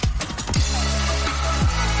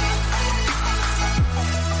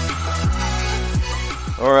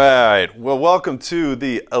All right. Well, welcome to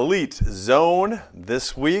the Elite Zone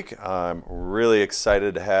this week. I'm really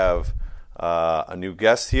excited to have a new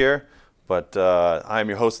guest here, but I'm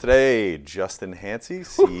your host today, Justin Hancy,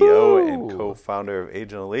 CEO and co-founder of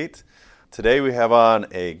Agent Elite. Today we have on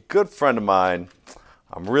a good friend of mine.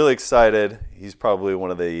 I'm really excited. He's probably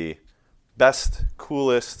one of the best,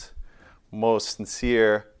 coolest, most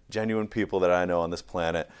sincere, genuine people that I know on this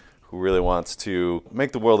planet who really wants to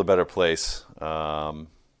make the world a better place.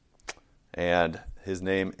 And his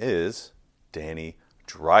name is Danny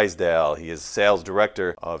Drysdale. He is sales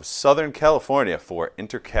director of Southern California for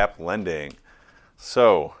Intercap Lending.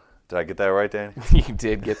 So, did I get that right, Danny? You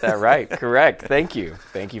did get that right. Correct. Thank you.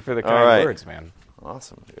 Thank you for the kind words, man.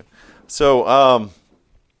 Awesome, dude. So,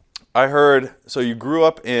 I heard, so you grew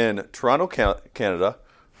up in Toronto, Canada,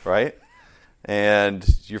 right? And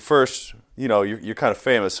your first, you're kind of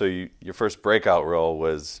famous, so your first breakout role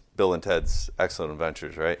was Bill and Ted's Excellent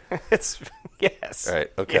Adventures, right? Yes.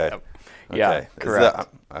 Right, okay. Yeah, correct.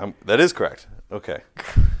 That is correct. Okay.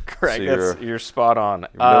 Correct. So you're spot on.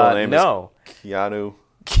 Your middle name is Keanu.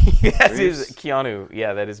 Yes, is Keanu.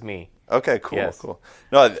 Yeah, that is me. Okay, cool, yes. Cool.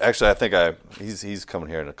 No, actually, I think he's coming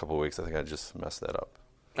here in a couple of weeks. I think I just messed that up.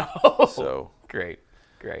 Oh, so great.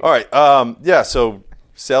 All right. So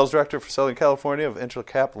sales director for Southern California of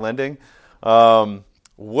Intercap Lending.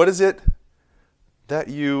 What is it that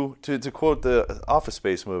you, to quote the Office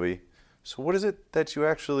Space movie, so what is it that you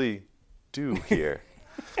actually do here?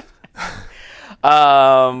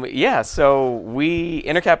 So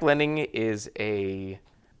Intercap Lending is a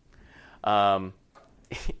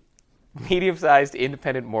medium-sized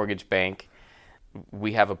independent mortgage bank.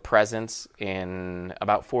 We have a presence in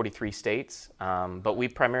about 43 states, but we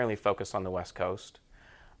primarily focus on the West Coast.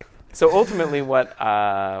 So ultimately what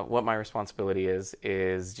my responsibility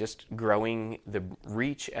is just growing the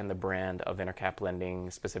reach and the brand of Intercap Lending,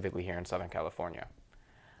 specifically here in Southern California,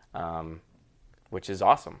 which is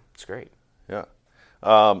awesome. It's great. Yeah.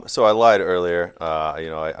 So I lied earlier. I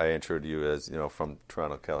introed you as, from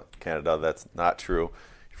Toronto, Canada. That's not true.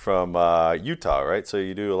 You're from Utah, right? So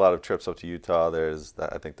you do a lot of trips up to Utah. There's,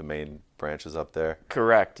 I think, the main branch is up there.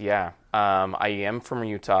 Correct, yeah. I am from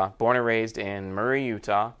Utah, born and raised in Murray,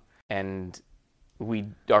 Utah. And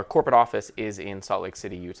our corporate office is in Salt Lake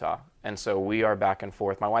City, Utah. And so we are back and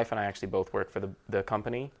forth. My wife and I actually both work for the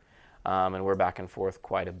company, and we're back and forth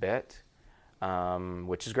quite a bit,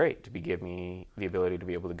 which is great to give me the ability to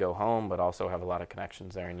be able to go home, but also have a lot of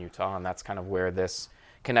connections there in Utah. And that's kind of where this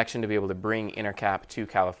connection to be able to bring Intercap to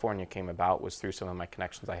California came about, was through some of my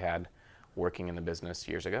connections I had working in the business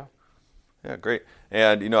years ago. Yeah, great.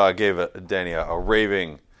 And, I gave Danny a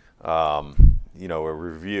raving a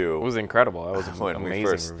review. It was incredible. That was an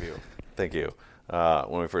amazing review. Thank you.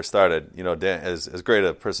 When we first started, Dan, as great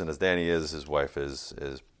a person as Danny is, his wife is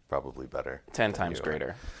probably better. 10 times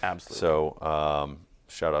greater. Absolutely. So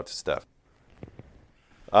shout out to Steph.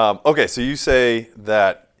 Okay, so you say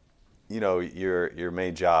that, your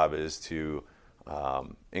main job is to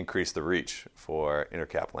increase the reach for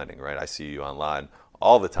Intercap Lending, right? I see you online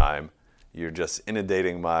all the time. You're just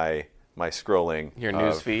inundating my scrolling. Your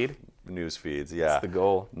news feed? News feeds, yeah. That's the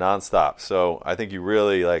goal. Nonstop. So I think you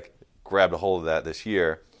really grabbed a hold of that this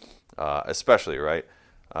year, especially, right?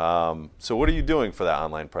 So what are you doing for that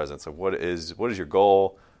online presence? What is your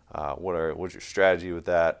goal? What's your strategy with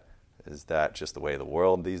that? Is that just the way of the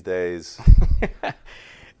world these days?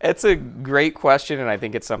 It's a great question, and I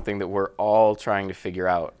think it's something that we're all trying to figure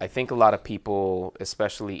out. I think a lot of people,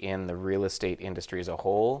 especially in the real estate industry as a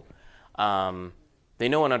whole, they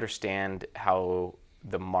know and understand how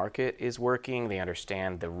the market is working. They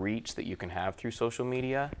understand the reach that you can have through social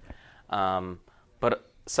media.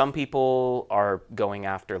 But some people are going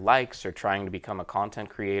after likes or trying to become a content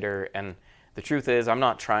creator. And the truth is, I'm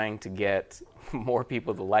not trying to get more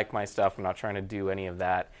people to like my stuff. I'm not trying to do any of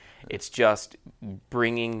that. It's just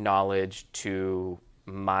bringing knowledge to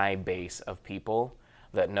my base of people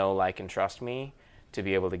that know, like, and trust me, to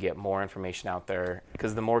be able to get more information out there,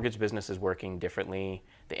 because the mortgage business is working differently.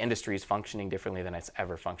 The industry is functioning differently than it's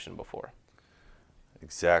ever functioned before.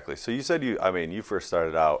 Exactly. So you said you first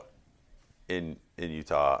started out in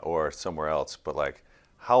Utah or somewhere else, but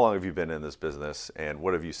how long have you been in this business, and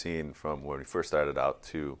what have you seen from when you first started out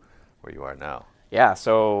to where you are now? Yeah,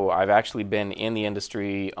 so I've actually been in the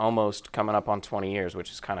industry almost coming up on 20 years,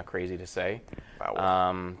 which is kind of crazy to say.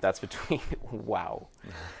 Wow. That's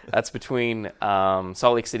between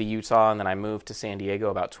Salt Lake City, Utah, and then I moved to San Diego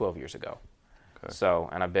about 12 years ago. Okay. So,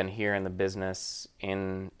 and I've been here in the business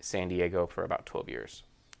in San Diego for about 12 years.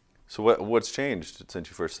 So what's changed since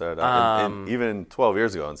you first started out? And even 12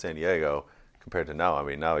 years ago in San Diego compared to now, I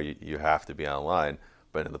mean, now you have to be online.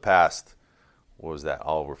 But in the past, what was that?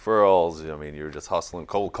 All referrals? I mean, you were just hustling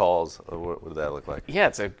cold calls. What did that look like?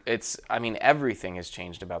 Yeah, I mean, everything has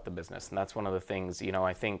changed about the business. And that's one of the things,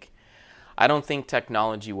 I don't think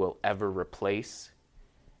technology will ever replace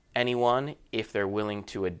anyone if they're willing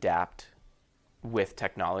to adapt with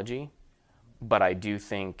technology. But I do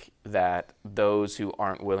think that those who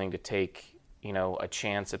aren't willing to take, a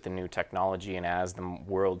chance at the new technology, and as the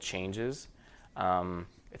world changes,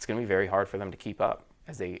 it's going to be very hard for them to keep up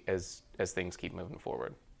as things keep moving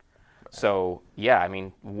forward. So yeah, I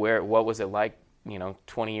mean, what was it like,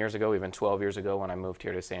 20 years ago, even 12 years ago when I moved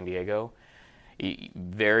here to San Diego?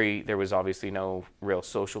 There was obviously no real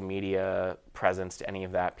social media presence to any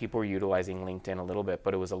of that. People were utilizing LinkedIn a little bit,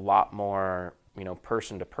 but it was a lot more,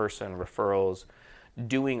 person-to-person referrals,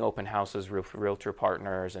 doing open houses with realtor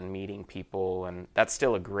partners and meeting people, and that's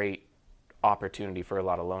still a great opportunity for a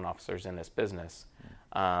lot of loan officers in this business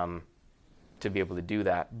to be able to do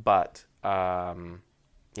that. But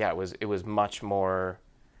it was much more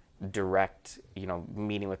direct,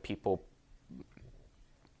 meeting with people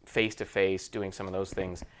face to face, doing some of those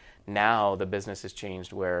things. Now the business has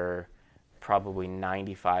changed where probably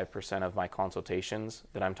 95% of my consultations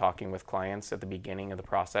that I'm talking with clients at the beginning of the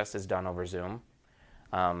process is done over Zoom,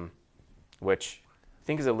 which I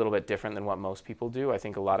think is a little bit different than what most people do. I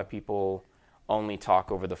think a lot of people only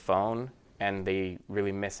talk over the phone, and they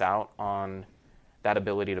really miss out on that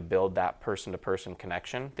ability to build that person-to-person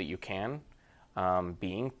connection that you can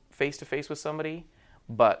being face-to-face with somebody.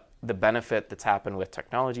 But the benefit that's happened with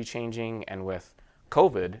technology changing and with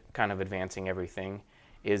COVID kind of advancing everything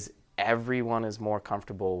is everyone is more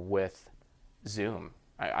comfortable with Zoom.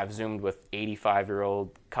 I've Zoomed with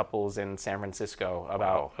 85-year-old couples in San Francisco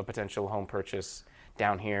about a potential home purchase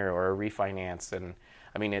down here or a refinance. And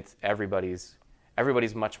I mean, it's everybody's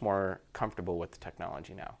much more comfortable with the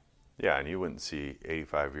technology now. Yeah, and you wouldn't see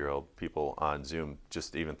 85-year-old people on Zoom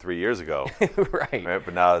just even 3 years ago. Right.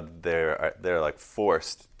 But now they're like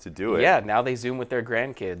forced to do it. Yeah, now they Zoom with their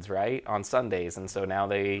grandkids, right, on Sundays, and so now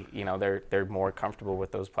they're more comfortable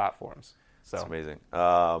with those platforms. So it's amazing.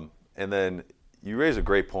 And then you raise a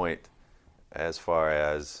great point as far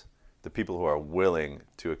as the people who are willing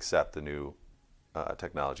to accept the new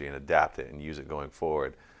technology and adapt it and use it going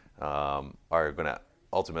forward are going to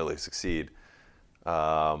ultimately succeed.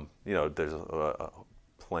 There's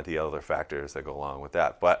plenty of other factors that go along with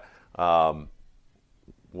that. But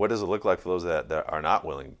what does it look like for those that are not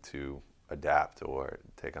willing to adapt or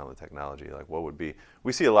take on the technology? Like, what would be?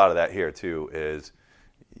 We see a lot of that here too. Is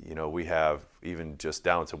we have even just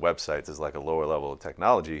down to websites is like a lower level of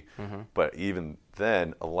technology. Mm-hmm. But even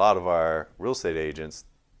then, a lot of our real estate agents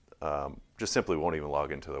just simply won't even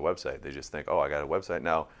log into their website. They just think, oh, I got a website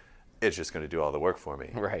now. It's just going to do all the work for me.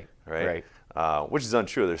 Right. Which is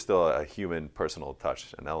untrue. There's still a human personal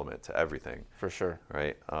touch and element to everything. For sure.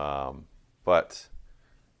 Right. But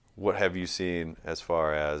what have you seen as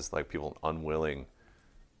far as like people unwilling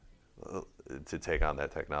to take on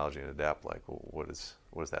that technology and adapt? Like, what does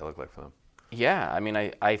that look like for them? Yeah, I mean,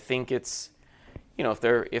 I think it's,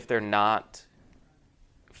 if they're not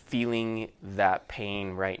feeling that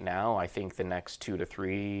pain right now, I think the next 2 to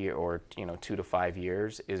 3 or 2 to 5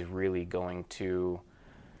 years is really going to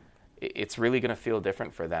feel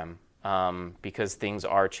different for them because things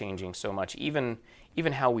are changing so much. Even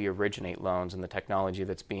how we originate loans and the technology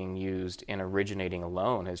that's being used in originating a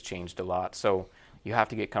loan has changed a lot. So you have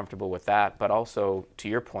to get comfortable with that. But also, to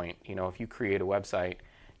your point, if you create a website,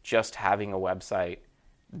 just having a website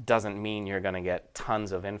doesn't mean you're going to get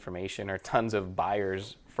tons of information or tons of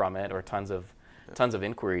buyers from it or tons of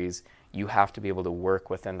inquiries. You have to be able to work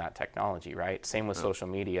within that technology, right? Same with social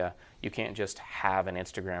media. You can't just have an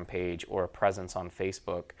Instagram page or a presence on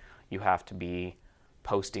Facebook. You have to be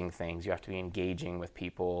posting things. You have to be engaging with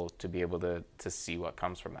people to be able to see what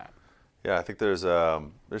comes from that. Yeah, I think there's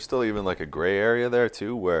still even like a gray area there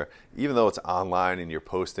too, where even though it's online and you're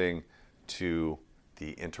posting to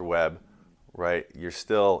the interweb, right, you're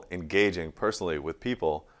still engaging personally with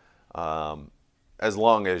people. As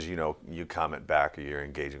long as you comment back or you're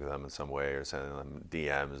engaging with them in some way or sending them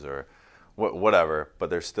DMs or whatever,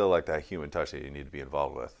 but there's still like that human touch that you need to be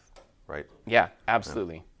involved with, right? Yeah,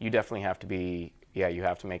 absolutely. Yeah. You definitely have to be. Yeah, you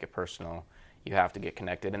have to make it personal. You have to get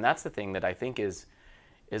connected, and that's the thing that I think is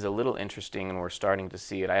a little interesting, and we're starting to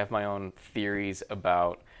see it. I have my own theories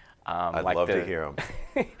about. I'd love to hear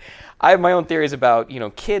them. I have my own theories about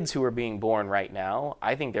kids who are being born right now.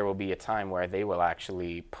 I think there will be a time where they will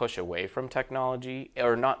actually push away from technology,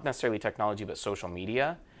 or not necessarily technology, but social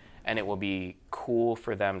media, and it will be cool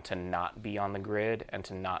for them to not be on the grid and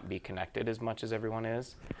to not be connected as much as everyone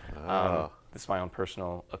is. this is my own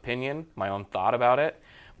personal opinion, my own thought about it.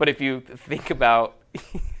 But if you think about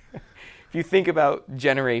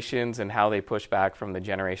generations and how they push back from the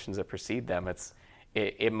generations that precede them,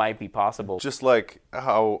 it might be possible. Just like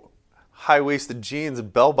how high-waisted jeans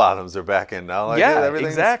and bell-bottoms are back in now. Like, yeah,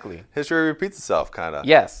 exactly. History repeats itself, kind of.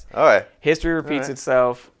 Yes. All right. History repeats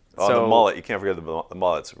itself. Oh, so the mullet. You can't forget the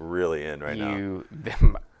mullet's really in right now.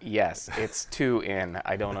 Yes, it's too in.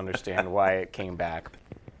 I don't understand why it came back.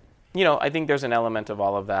 I think there's an element of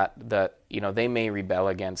all of that they may rebel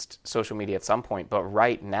against social media at some point, but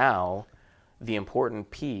right now, the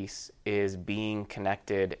important piece is being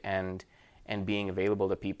connected and being available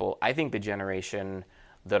to people. I think the generation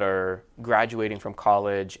that are graduating from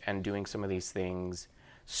college and doing some of these things,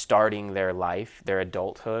 starting their life, their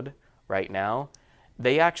adulthood right now,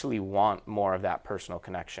 they actually want more of that personal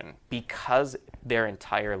connection because their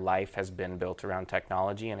entire life has been built around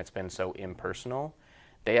technology and it's been so impersonal.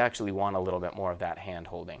 They actually want a little bit more of that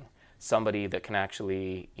hand-holding. Somebody that can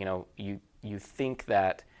actually, you think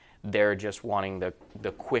that they're just wanting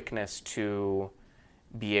the quickness to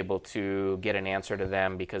be able to get an answer to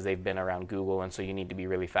them because they've been around Google, and so you need to be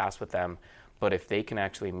really fast with them. But if they can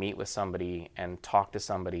actually meet with somebody and talk to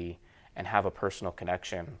somebody and have a personal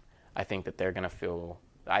connection, I think that they're going to feel,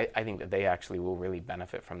 I think that they actually will really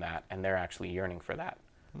benefit from that, and they're actually yearning for that.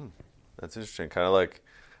 That's interesting. Kind of like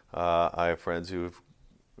I have friends who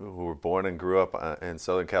were born and grew up in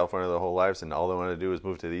Southern California their whole lives, and all they wanted to do was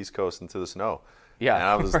move to the East Coast into the snow. Yeah. And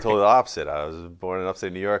I was totally the opposite. I was born in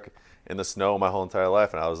upstate New York in the snow my whole entire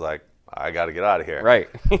life, and I was like, I got to get out of here. Right.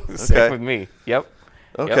 Same with me. Yep.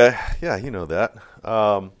 Okay. Yep. Yeah, you know that.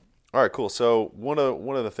 All right, cool. So one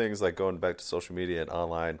of the things, like going back to social media and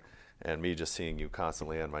online, and me just seeing you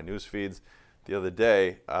constantly on my news feeds, the other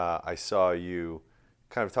day I saw you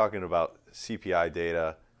kind of talking about CPI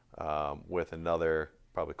data with another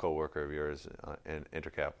probably coworker of yours in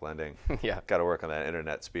Intercap lending. Yeah. Got to work on that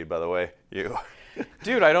internet speed, by the way. You.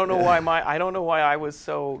 Dude, I don't know why I was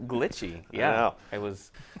so glitchy. Yeah. I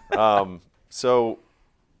was. So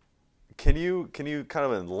can you kind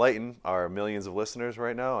of enlighten our millions of listeners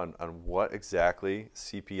right now on what exactly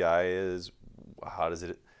CPI is? How does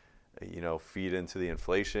it feed into the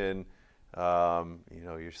inflation?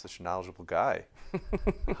 You're such a knowledgeable guy.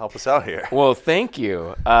 Help us out here. Well, thank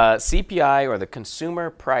you. CPI, or the Consumer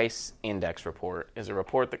Price Index Report, is a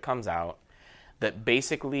report that comes out that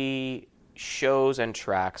basically shows and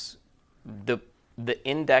tracks the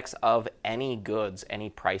index of any goods, any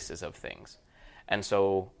prices of things. And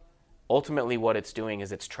so ultimately what it's doing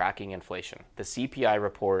is it's tracking inflation. The CPI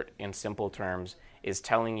report, in simple terms, is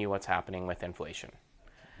telling you what's happening with inflation.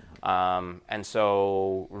 And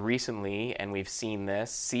so recently, and we've seen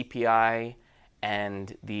this, CPI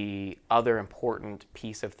and the other important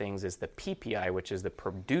piece of things is the PPI, which is the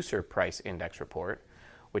Producer Price Index Report,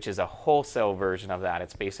 which is a wholesale version of that.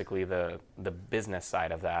 It's basically the business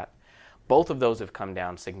side of that. Both of those have come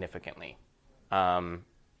down significantly. The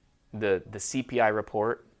CPI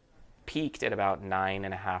report peaked at about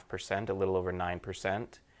 9.5%, a little over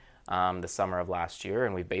 9%, the summer of last year,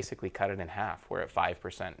 and we basically cut it in half. We're at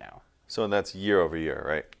 5% now. So, and that's year over year,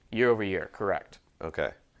 right? Year over year, correct. Okay.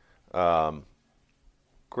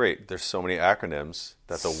 Great. There's so many acronyms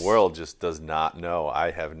that the world just does not know.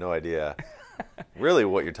 I have no idea really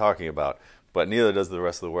what you're talking about, but neither does the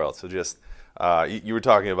rest of the world. So just, you were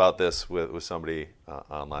talking about this with somebody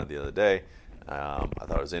online the other day. I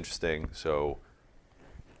thought it was interesting. So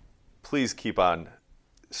please keep on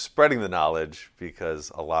spreading the knowledge,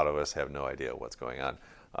 because a lot of us have no idea what's going on.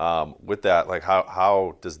 With that, like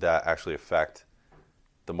how does that actually affect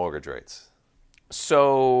the mortgage rates?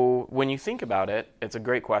 So when you think about it, it's a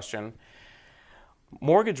great question.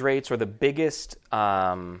 Mortgage rates are the biggest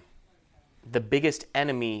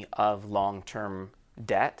enemy of long-term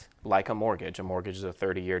debt, like a mortgage. A mortgage is a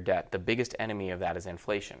 30-year debt. The biggest enemy of that is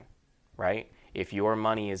inflation, right? If your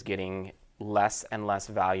money is getting less and less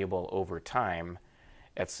valuable over time,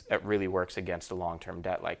 it really works against a long-term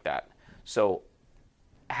debt like that. So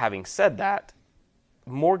having said that,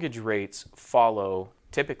 mortgage rates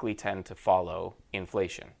typically tend to follow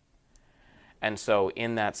inflation. And so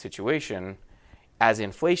in that situation, as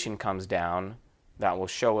inflation comes down, that will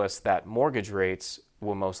show us that mortgage rates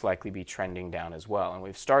will most likely be trending down as well. And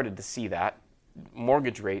we've started to see that.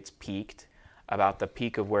 Mortgage rates peaked about the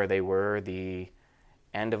peak of where they were the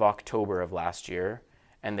end of October of last year,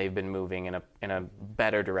 and they've been moving in a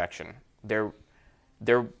better direction. They're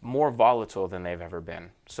more volatile than they've ever been.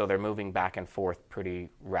 So they're moving back and forth pretty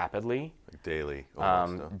rapidly. Like daily.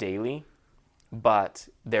 Almost, daily. but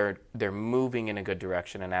they're moving in a good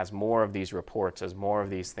direction. And as more of these reports, as more of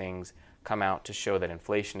these things come out to show that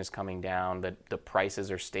inflation is coming down, that the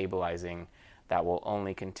prices are stabilizing, that will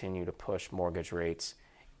only continue to push mortgage rates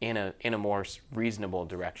in a more reasonable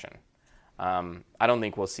direction. I don't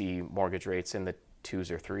think we'll see mortgage rates in the 2s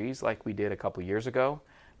or 3s like we did a couple years ago.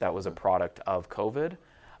 That was a product of COVID.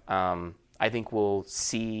 I think we'll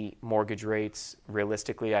see mortgage rates,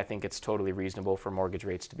 realistically, I think it's totally reasonable for mortgage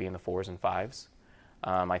rates to be in the 4s and 5s.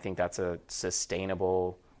 I think that's a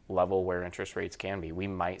sustainable level where interest rates can be. We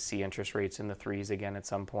might see interest rates in the 3s again at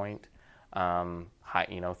some point, high,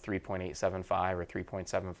 3.875 or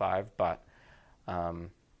 3.75, but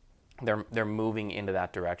they're moving into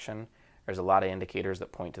that direction. There's a lot of indicators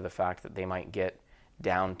that point to the fact that they might get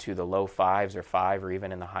down to the low 5s or 5 or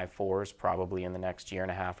even in the high 4s probably in the next year and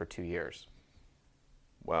a half or 2 years.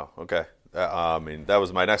 Wow. Okay. That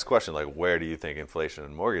was my next question. Like, where do you think inflation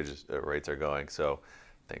and mortgage rates are going? So,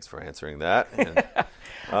 thanks for answering that. And,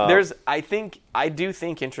 I do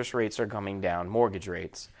think interest rates are coming down. Mortgage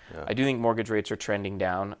rates. Yeah. I do think mortgage rates are trending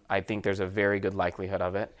down. I think there's a very good likelihood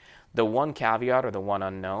of it. The one caveat or the one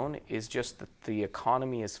unknown is just that the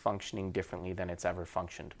economy is functioning differently than it's ever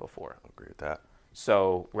functioned before. I agree with that.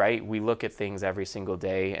 So, right, we look at things every single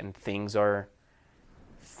day, and things are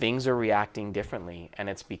reacting differently, and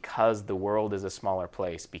it's because the world is a smaller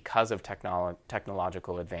place, because of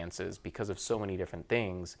technological advances, because of so many different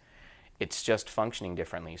things. It's just functioning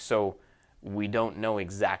differently. So we don't know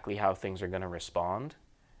exactly how things are going to respond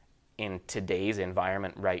in today's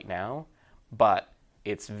environment right now, but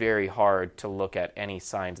it's very hard to look at any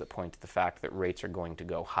signs that point to the fact that rates are going to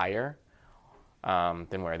go higher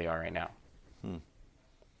than where they are right now.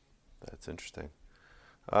 That's interesting.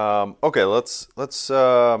 Okay, let's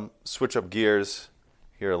switch up gears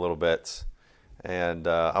here a little bit, and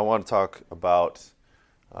I want to talk about,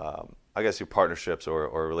 I guess, your partnerships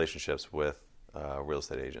or relationships with real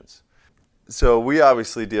estate agents. So we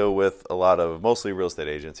obviously deal with mostly real estate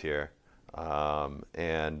agents here,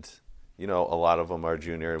 and a lot of them are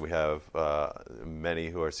junior. We have many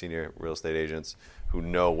who are senior real estate agents who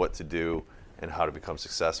know what to do and how to become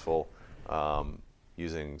successful.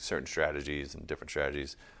 Using certain strategies and different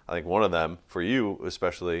strategies. I think one of them, for you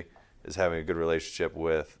especially, is having a good relationship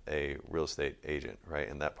with a real estate agent, right?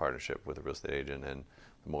 And that partnership with a real estate agent and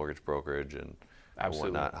the mortgage brokerage and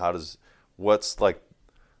whatnot. What's like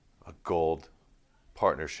a gold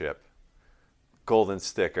partnership, golden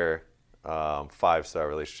sticker, 5-star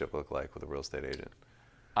relationship look like with a real estate agent?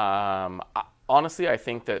 Honestly, I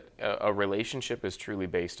think that a relationship is truly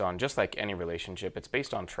based on, just like any relationship, it's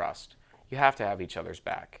based on trust. You have to have each other's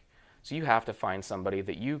back. So you have to find somebody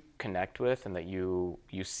that you connect with and that you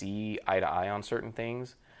see eye to eye on certain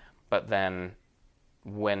things. But then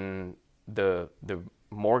when the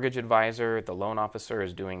mortgage advisor, the loan officer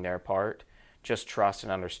is doing their part, just trust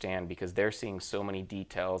and understand, because they're seeing so many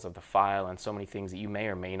details of the file and so many things that you may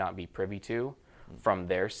or may not be privy to from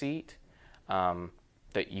their seat,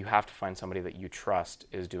 that you have to find somebody that you trust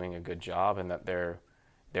is doing a good job and that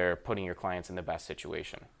they're putting your clients in the best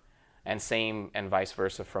situation. And same and vice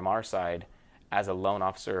versa from our side, as a loan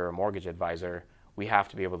officer or mortgage advisor, we have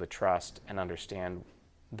to be able to trust and understand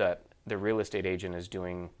that the real estate agent is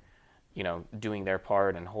doing their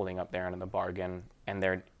part and holding up their end of the bargain, and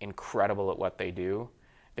they're incredible at what they do.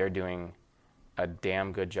 They're doing a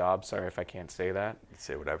damn good job. Sorry if I can't say that. You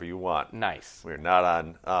say whatever you want. Nice. We're not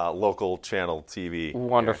on local channel TV.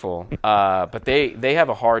 Wonderful. But they have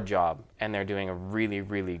a hard job, and they're doing a really,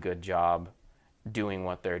 really good job doing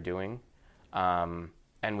what they're doing, and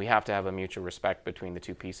we have to have a mutual respect between the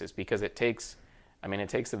two pieces, because it takes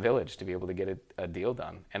a village to be able to get a deal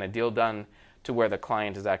done, and a deal done to where the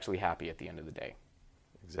client is actually happy at the end of the day.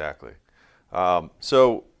 Exactly.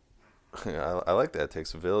 So I like that. It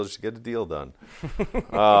takes a village to get a deal done.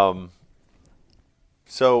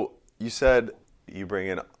 So you said you bring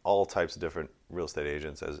in all types of different real estate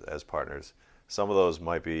agents as partners. Some of those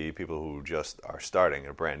might be people who just are starting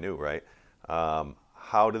and brand new, right?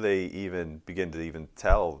 How do they even begin to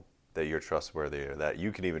tell that you're trustworthy or that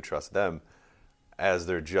you can even trust them as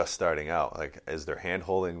they're just starting out? Like, is there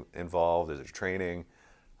hand-holding involved? Is there training?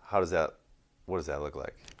 What does that look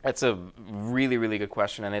like? That's a really, really good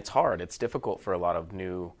question, and it's hard. It's difficult for a lot of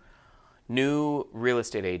new real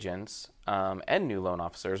estate agents and new loan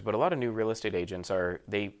officers, but a lot of new real estate agents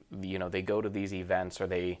they go to these events or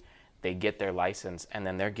they get their license, and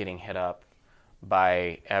then they're getting hit up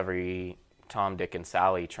by every Tom, Dick, and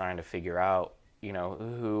Sally trying to figure out,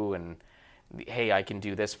 who, and hey, I can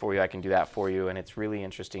do this for you, I can do that for you, and it's really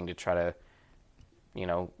interesting to try to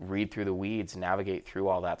read through the weeds, navigate through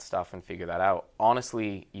all that stuff and figure that out.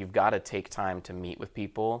 Honestly, you've got to take time to meet with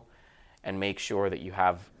people and make sure that you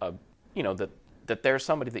have that there's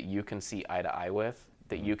somebody that you can see eye to eye with,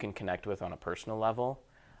 that you can connect with on a personal level,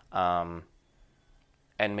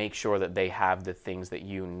 and make sure that they have the things that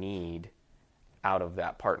you need out of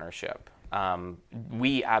that partnership.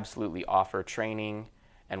 We absolutely offer training,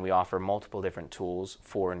 and we offer multiple different tools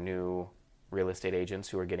for new real estate agents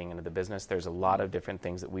who are getting into the business. There's a lot of different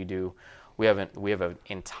things that we do. We have an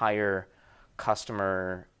entire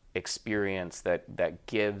customer experience that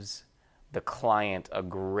gives the client a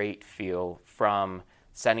great feel, from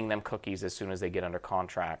sending them cookies as soon as they get under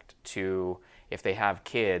contract to, if they have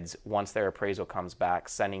kids, once their appraisal comes back,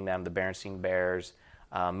 sending them the Berenstain Bears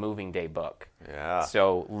moving day book. Yeah.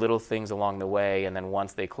 So little things along the way, and then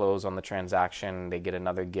once they close on the transaction, they get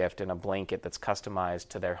another gift and a blanket that's customized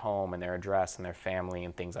to their home and their address and their family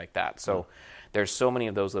and things like that. So there's so many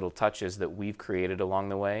of those little touches that we've created along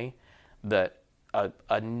the way that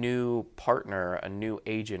a new partner, a new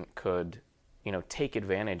agent could, take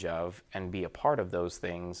advantage of and be a part of those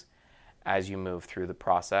things as you move through the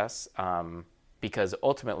process. Because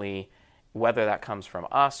ultimately, whether that comes from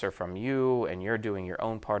us or from you and you're doing your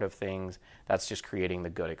own part of things, that's just creating the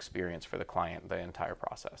good experience for the client, the entire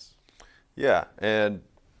process. Yeah, and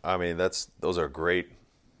I mean, those are great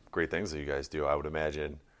things that you guys do. I would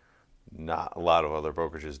imagine not a lot of other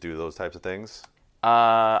brokerages do those types of things.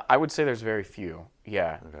 I would say there's very few.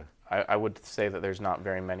 Yeah. Okay. I would say that there's not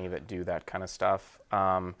very many that do that kind of stuff.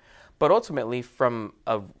 But ultimately, from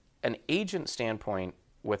an agent standpoint,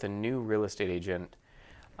 with a new real estate agent,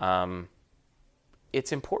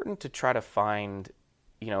 it's important to try to find,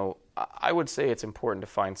 I would say it's important to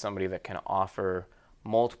find somebody that can offer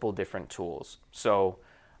multiple different tools. So,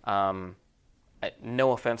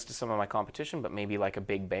 no offense to some of my competition, but maybe like a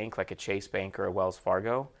big bank, like a Chase Bank or a Wells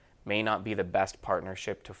Fargo, may not be the best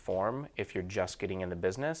partnership to form if you're just getting into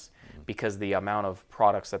business, because the amount of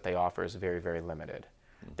products that they offer is very, very limited.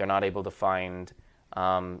 They're not able to find,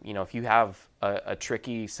 if you have a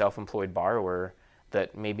tricky self-employed borrower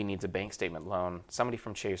that maybe needs a bank statement loan, somebody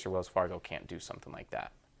from Chase or Wells Fargo can't do something like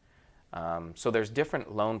that. So there's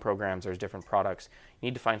different loan programs, there's different products. You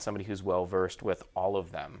need to find somebody who's well-versed with all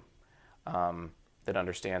of them, that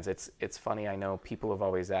understands. It's funny, I know people have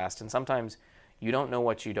always asked, and sometimes you don't know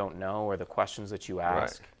what you don't know, or the questions that you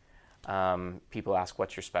ask. Right. People ask,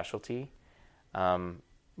 what's your specialty?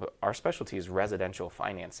 But our specialty is residential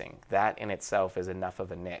financing. That in itself is enough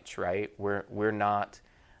of a niche, right? We're not,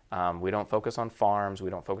 we don't focus on farms, we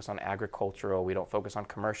don't focus on agricultural, we don't focus on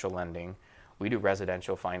commercial lending. We do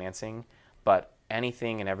residential financing, but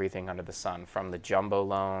anything and everything under the sun, from the jumbo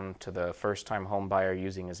loan to the first-time home buyer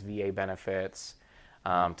using his VA benefits,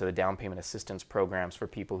 to the down payment assistance programs for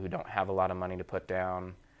people who don't have a lot of money to put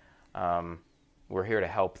down. We're here to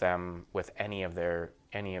help them with any of their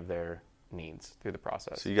needs through the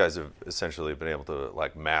process. So you guys have essentially been able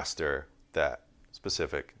to master that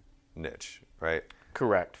specific niche, right?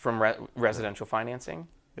 Correct. From residential financing?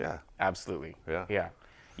 Yeah. Absolutely. Yeah.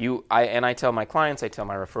 I tell my clients, I tell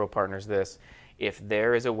my referral partners this: if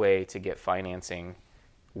there is a way to get financing,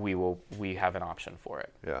 we have an option for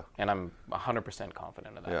it. Yeah. And I'm 100%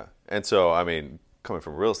 confident of that. Yeah. And so, I mean, coming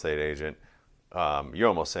from a real estate agent, you're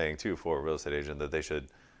almost saying too, for a real estate agent, that they should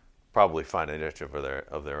probably find a niche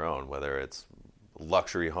of their own, whether it's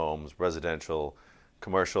luxury homes, residential,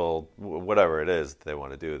 commercial, whatever it is that they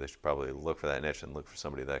want to do. They should probably look for that niche and look for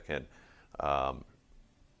somebody that can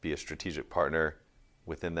be a strategic partner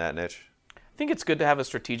within that niche. I think it's good to have a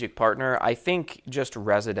strategic partner. I think just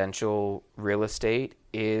residential real estate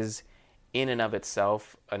is in and of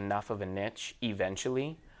itself enough of a niche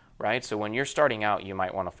eventually, right? So when you're starting out, you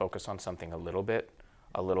might want to focus on something a little bit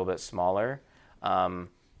smaller,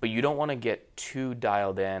 but you don't want to get too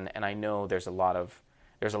dialed in. And I know there's a lot of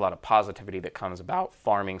positivity that comes about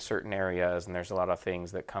farming certain areas, and there's a lot of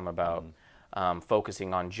things that come about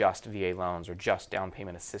focusing on just VA loans or just down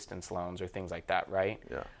payment assistance loans or things like that, right?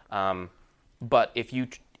 Yeah. But if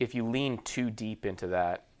you lean too deep into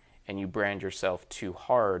that and you brand yourself too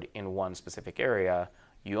hard in one specific area,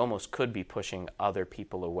 you almost could be pushing other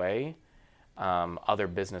people away, other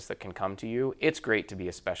business that can come to you. It's great to be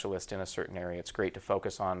a specialist in a certain area. It's great to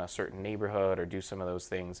focus on a certain neighborhood or do some of those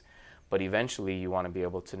things. But eventually you want to be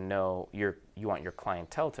able to know, you want your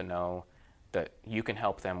clientele to know that you can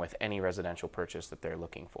help them with any residential purchase that they're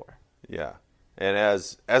looking for. Yeah. And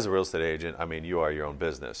as a real estate agent, I mean, you are your own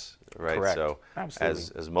business, right? Correct. So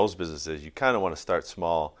Absolutely. as most businesses, you kind of want to start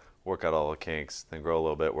small, work out all the kinks, then grow a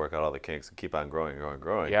little bit, work out all the kinks, and keep on growing.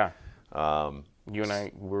 Yeah. You and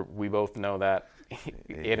I, we both know that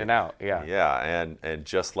in and out. Yeah. Yeah, and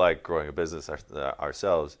just like growing a business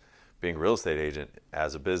ourselves, being a real estate agent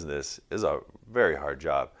as a business is a very hard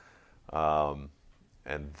job.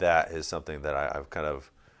 And that is something that I've kind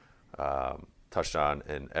of touched on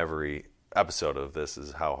in every episode of this,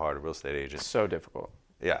 is how hard a real estate agent. So difficult.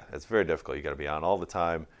 Yeah, it's very difficult. You got to be on all the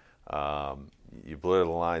time. You blur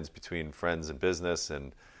the lines between friends and business,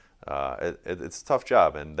 and it's a tough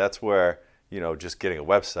job. And that's where, just getting a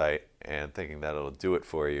website and thinking that it'll do it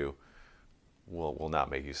for you will not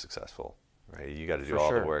make you successful, right? You got to do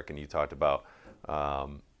all the work. And you talked about,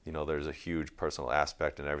 there's a huge personal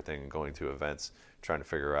aspect in everything, going to events, trying to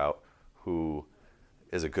figure out who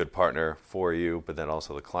is a good partner for you, but then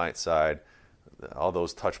also the client side. All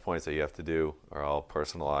those touch points that you have to do are all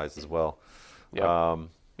personalized as well.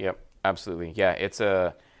 Yep, absolutely.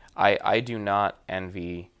 Yeah, I do not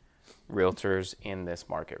envy realtors in this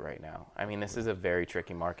market right now. I mean, this is a very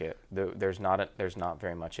tricky market. There's not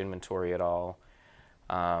very much inventory at all.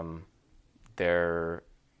 They are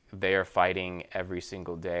fighting every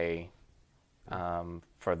single day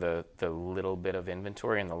for the little bit of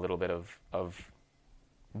inventory and the little bit of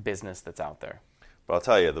business that's out there. But I'll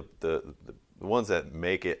tell you, the ones that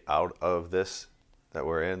make it out of this that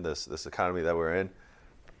we're in, this economy that we're in,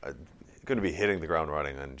 are going to be hitting the ground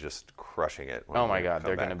running and just crushing it. Oh my God,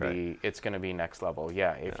 they're going to be. It's going to be next level.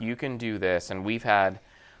 Yeah, if you can do this, and we've had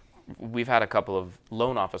a couple of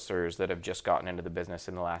loan officers that have just gotten into the business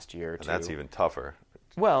in the last year or two. And that's even tougher.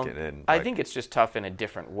 Well, I think it's just tough in a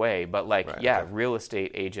different way. But real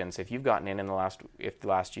estate agents, if you've gotten in the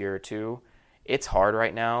last year or two, it's hard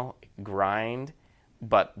right now, grind,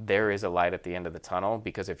 but there is a light at the end of the tunnel,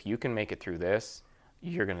 because if you can make it through this,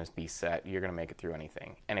 you're going to be set. You're going to make it through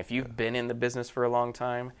anything. And if you've been in the business for a long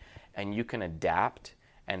time and you can adapt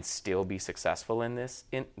and still be successful in this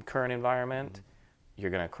current environment, you're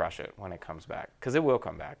going to crush it when it comes back, because it will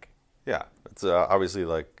come back. Yeah, it's obviously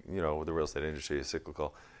the real estate industry is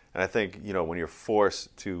cyclical. And I think, when you're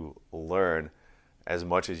forced to learn as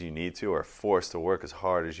much as you need to, or forced to work as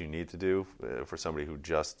hard as you need to do, for somebody who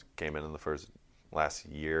just came in the last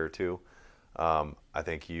year or two, I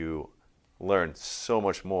think you learn so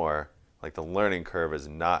much more. Like, the learning curve is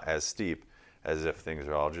not as steep as if things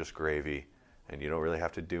are all just gravy and you don't really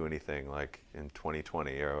have to do anything, like in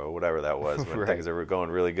 2020 or whatever that was, when things were going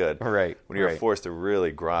really good. Right. When you're forced to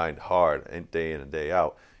really grind hard and day in and day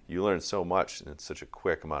out, you learn so much in such a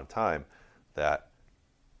quick amount of time that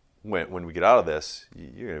when we get out of this,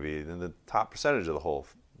 you're going to be in the top percentage of the whole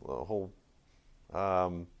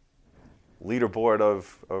leaderboard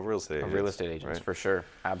of real estate agents. Of real estate agents, right? For sure.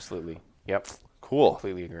 Absolutely. Yep. Cool.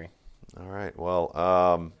 Completely agree. All right.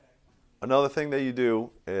 Well, another thing that you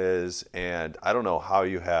do is, and I don't know how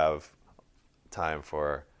you have time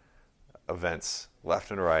for events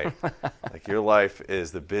left and right. Like, your life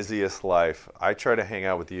is the busiest life. I try to hang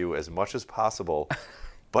out with you as much as possible,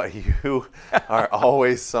 but you are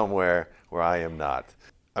always somewhere where I am not.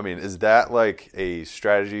 I mean, is that like a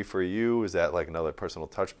strategy for you? Is that like another personal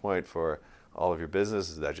touch point for all of your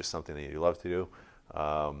business? Is that just something that you love to do?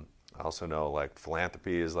 I also know, like,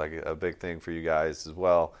 philanthropy is like a big thing for you guys as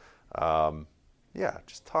well.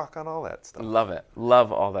 Just talk on all that stuff. Love it.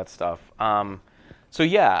 Love all that stuff.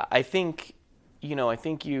 I think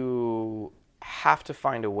you have to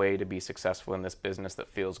find a way to be successful in this business that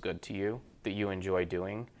feels good to you, that you enjoy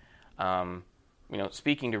doing.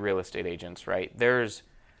 Speaking to real estate agents, right?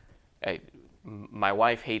 My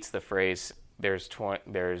wife hates the phrase, there's 20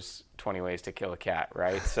 ways to kill a cat,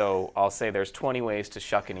 right? So I'll say there's 20 ways to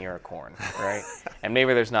shuck an ear of corn, right? And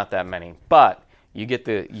maybe there's not that many, but you get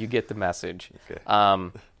the message.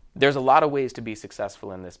 Okay. There's a lot of ways to be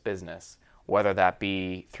successful in this business, whether that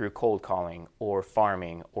be through cold calling or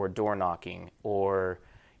farming or door knocking or,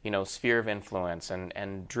 sphere of influence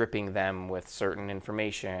and dripping them with certain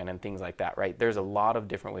information and things like that, right? There's a lot of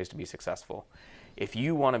different ways to be successful. If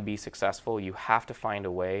you want to be successful, you have to find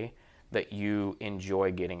a way that you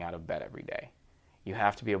enjoy getting out of bed every day. You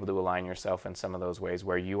have to be able to align yourself in some of those ways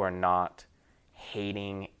where you are not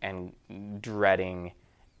hating and dreading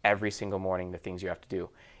every single morning the things you have to do.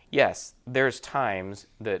 Yes, there's times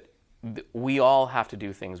that we all have to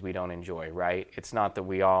do things we don't enjoy, right? It's not that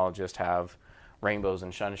we all just have rainbows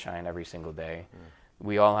and sunshine every single day.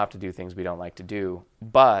 We all have to do things we don't like to do.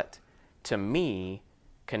 But to me,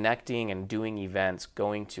 connecting and doing events,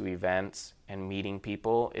 going to events and meeting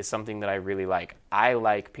people is something that I really like. I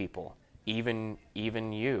like people, even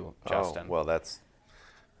you, Justin. Oh, well, that's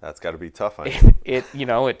got to be tough on you.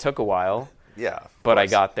 It took a while. Yeah, but I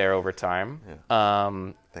got there over time.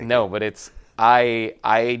 Yeah. But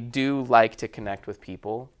I do like to connect with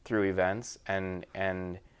people through events, and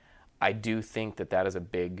I do think that is a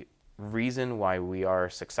big reason why we are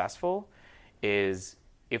successful. Is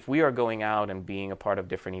if we are going out and being a part of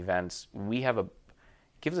different events,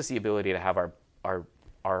 gives us the ability to have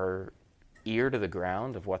our ear to the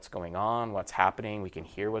ground of what's going on, what's happening. We can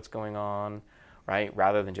hear what's going on, right?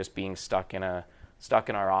 Rather than just being stuck in our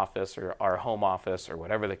office or our home office or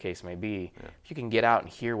whatever the case may be. Yeah. If you can get out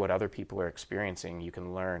and hear what other people are experiencing, you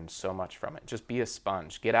can learn so much from it. Just be a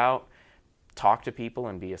sponge. Get out, talk to people,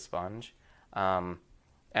 and be a sponge. And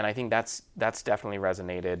I think that's definitely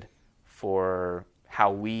resonated for how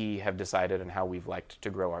we have decided and how we've liked to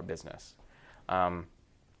grow our business.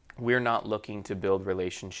 We're not looking to build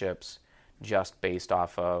relationships just based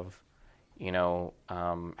off of,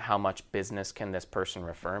 how much business can this person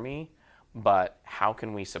refer me, but how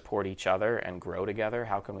can we support each other and grow together?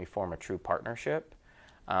 How can we form a true partnership?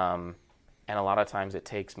 And a lot of times it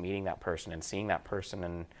takes meeting that person and seeing that person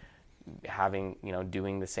and having,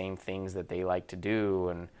 doing the same things that they like to do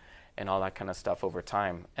and all that kind of stuff over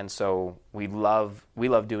time. And so we love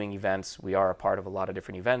doing events. We are a part of a lot of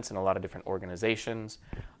different events and a lot of different organizations.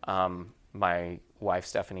 My wife,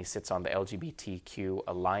 Stephanie, sits on the LGBTQ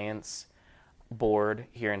Alliance board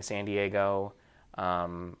here in San Diego.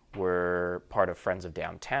 We're part of Friends of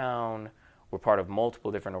Downtown. We're part of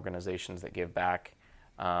multiple different organizations that give back.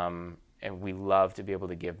 And we love to be able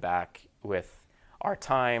to give back with our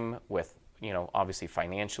time, with, obviously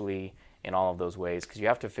financially, in all of those ways, because you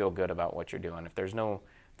have to feel good about what you're doing. If there's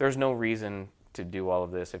no reason to do all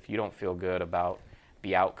of this, if you don't feel good about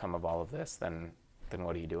the outcome of all of this, then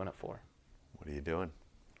what are you doing it for? What are you doing?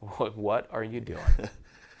 What are you doing?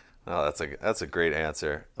 Oh, that's a great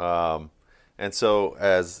answer. And so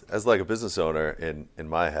as like a business owner, in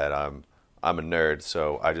my head, I'm a nerd,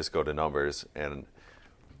 so I just go to numbers, and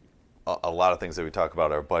a lot of things that we talk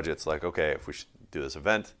about are budgets. Like, okay, if we should do this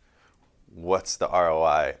event, what's the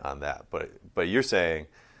ROI on that? But you're saying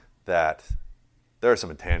that there are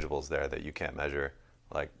some intangibles there that you can't measure,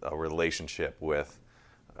 like a relationship with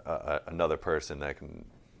another person that can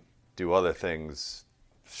do other things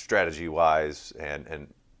strategy-wise and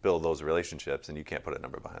build those relationships, and you can't put a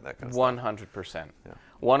number behind that kind of 100%. stuff.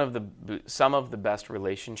 Yeah. Some of the best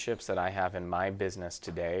relationships that I have in my business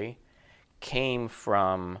today came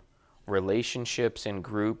from relationships in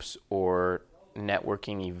groups or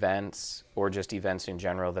networking events or just events in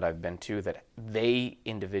general that I've been to, that they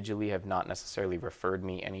individually have not necessarily referred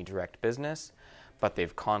me any direct business, but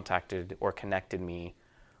they've contacted or connected me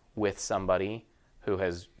with somebody who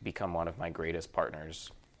has become one of my greatest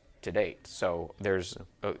partners to date. So there's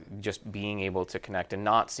just being able to connect and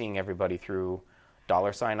not seeing everybody through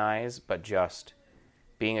dollar sign eyes, but just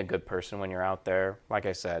being a good person when you're out there. Like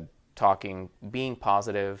I said, talking, being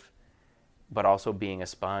positive, but also being a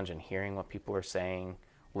sponge and hearing what people are saying,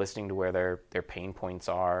 listening to where their pain points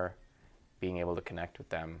are, being able to connect with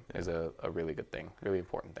them is a really good thing, really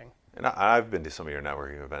important thing. And I've been to some of your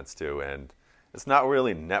networking events too, and it's not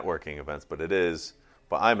really networking events, but it is.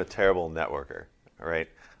 But I'm a terrible networker, right?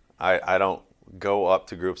 I don't go up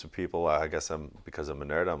to groups of people. I guess because I'm a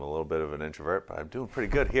nerd, I'm a little bit of an introvert, but I'm doing pretty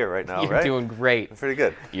good here right now, You're right? You're doing great. I'm pretty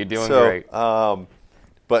good. You're doing great.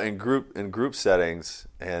 But in group settings,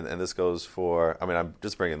 and this goes for, I'm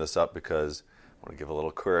just bringing this up because I want to give a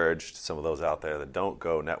little courage to some of those out there that don't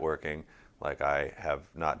go networking, like I have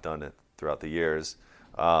not done it throughout the years.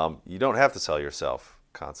 You don't have to sell yourself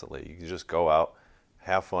constantly. You can just go out,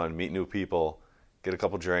 have fun, meet new people, get a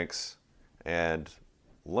couple drinks, and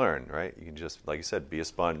learn, right? You can just, like you said, be a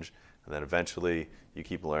sponge, and then eventually you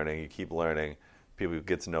keep learning. People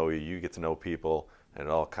get to know you, you get to know people, and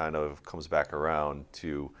it all kind of comes back around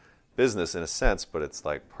to business in a sense, but it's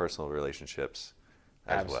like personal relationships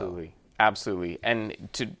as well. Absolutely. And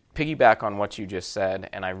to piggyback on what you just said,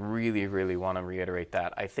 and I really, really want to reiterate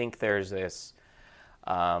that, I think there's this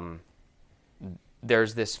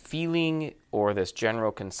feeling or this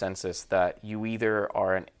general consensus that you either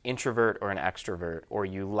are an introvert or an extrovert, or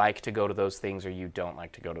you like to go to those things or you don't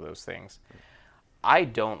like to go to those things. I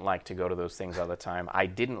don't like to go to those things all the time. I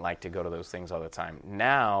didn't like to go to those things all the time.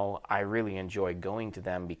 Now I really enjoy going to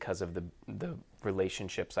them because of the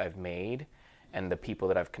relationships I've made and the people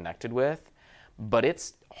that I've connected with. But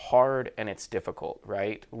it's hard and it's difficult,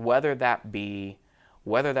 right? Whether that be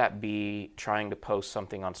trying to post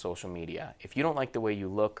something on social media. If you don't like the way you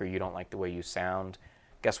look or you don't like the way you sound,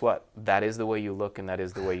 guess what? That is the way you look and that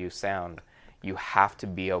is the way you sound. You have to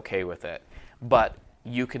be okay with it. But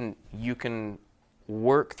you can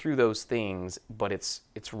work through those things, but it's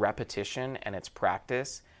repetition and it's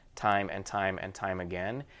practice, time and time and time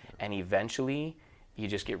again, and eventually you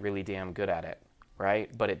just get really damn good at it, right?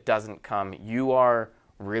 But it doesn't come, you are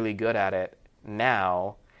really good at it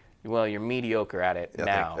now. Well, you're mediocre at it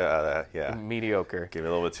now. Mediocre. Give me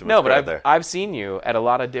a little bit too much No, credit but there. I've seen you at a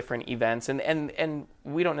lot of different events, and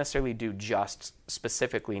we don't necessarily do just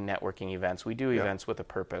specifically networking events. We do events with a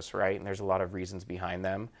purpose, right? And there's a lot of reasons behind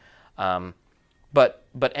them. But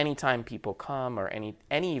anytime people come, or any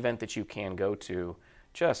event that you can go to,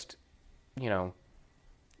 just,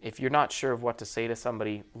 if you're not sure of what to say to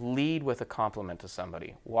somebody, lead with a compliment to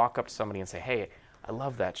somebody. Walk up to somebody and say, "Hey, I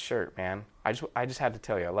love that shirt, man. I just had to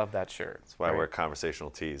tell you, I love that shirt." That's why I wear conversational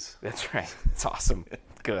tees. That's right. It's awesome.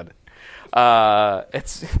 Good.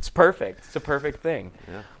 It's perfect. It's a perfect thing.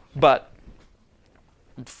 Yeah. But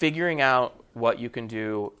figuring out what you can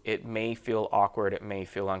do, it may feel awkward, it may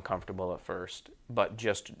feel uncomfortable at first, but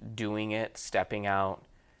just doing it, stepping out,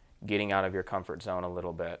 getting out of your comfort zone a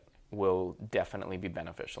little bit will definitely be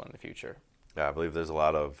beneficial in the future. Yeah, I believe there's a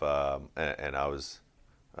lot of, and I was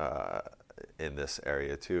in this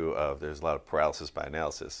area too, there's a lot of paralysis by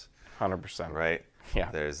analysis. 100%. Right?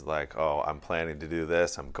 Yeah. There's like, oh, I'm planning to do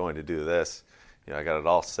this, I'm going to do this, I got it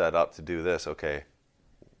all set up to do this. Okay,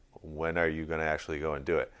 when are you going to actually go and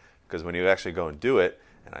do it? Because when you actually go and do it,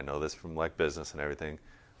 and I know this from like business and everything,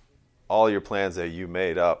 all your plans that you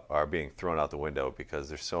made up are being thrown out the window because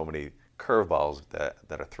there's so many curveballs that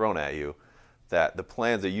are thrown at you that the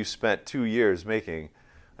plans that you spent 2 years making,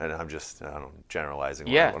 and I'm just generalizing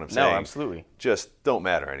what I'm saying. No, absolutely. Just don't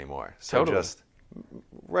matter anymore. So Totally. Just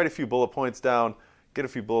write a few bullet points down, get a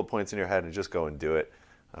few bullet points in your head, and just go and do it.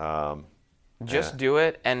 Just do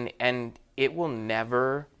it, and it will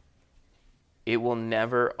never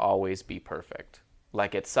always be perfect.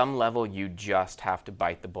 Like at some level, you just have to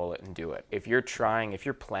bite the bullet and do it. If you're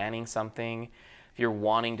planning something, if you're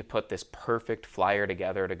wanting to put this perfect flyer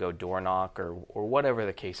together to go door knock or whatever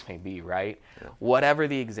the case may be, right? Yeah. Whatever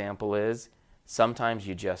the example is, sometimes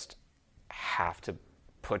you just have to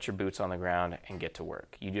put your boots on the ground and get to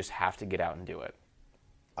work. You just have to get out and do it.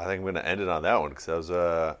 I think I'm going to end it on that one because that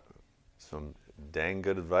was some dang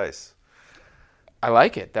good advice. I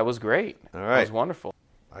like it. That was great. All right. That was wonderful.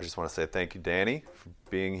 I just want to say thank you, Danny, for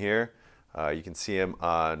being here. You can see him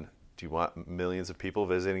on, do you want millions of people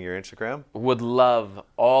visiting your Instagram? Would love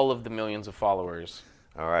all of the millions of followers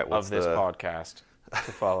of this podcast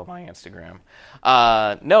to follow my Instagram.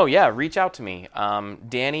 Reach out to me.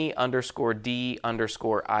 Danny_D_IG.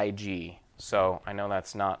 So I know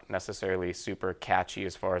that's not necessarily super catchy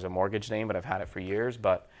as far as a mortgage name, but I've had it for years.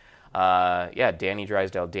 But Danny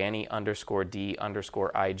Drysdale, Danny_D_IG,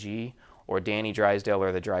 or Danny Drysdale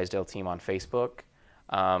or the Drysdale team on Facebook.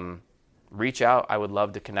 Reach out. I would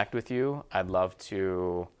love to connect with you. I'd love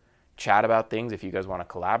to chat about things if you guys want to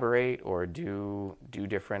collaborate or do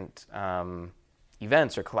different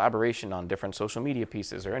events or collaboration on different social media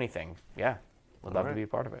pieces or anything. Yeah, would love to be a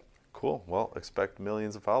part of it. Cool. Well, expect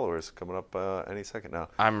millions of followers coming up any second now.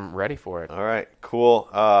 I'm ready for it. All right. Cool.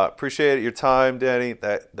 Appreciate your time, Danny.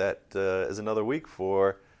 That is another week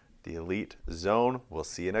for the Elite Zone. We'll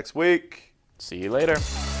see you next week. See you later.